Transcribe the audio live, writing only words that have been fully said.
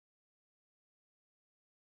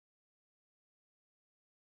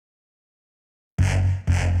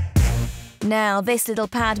Now, this little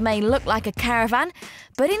pad may look like a caravan,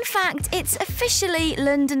 but in fact, it's officially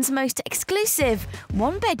London's most exclusive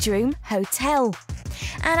one-bedroom hotel.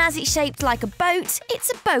 And as it's shaped like a boat,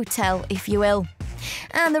 it's a boatel, if you will.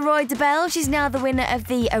 And the Roi de Belge is now the winner of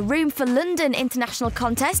the A Room for London International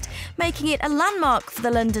Contest, making it a landmark for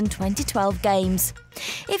the London 2012 Games.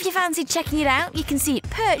 If you fancied checking it out, you can see it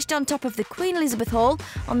perched on top of the Queen Elizabeth Hall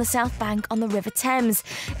on the South Bank on the River Thames.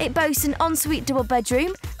 It boasts an ensuite double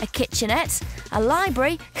bedroom, a kitchenette, a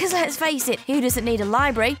library, because let's face it, who doesn't need a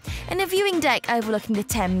library, and a viewing deck overlooking the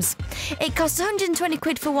Thames. It costs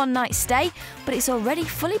 £120 for one night's stay, but it's already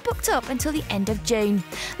fully booked up until the end of June.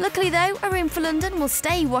 Luckily though, A Room for London will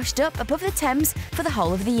stay washed up above the Thames for the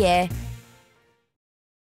whole of the year.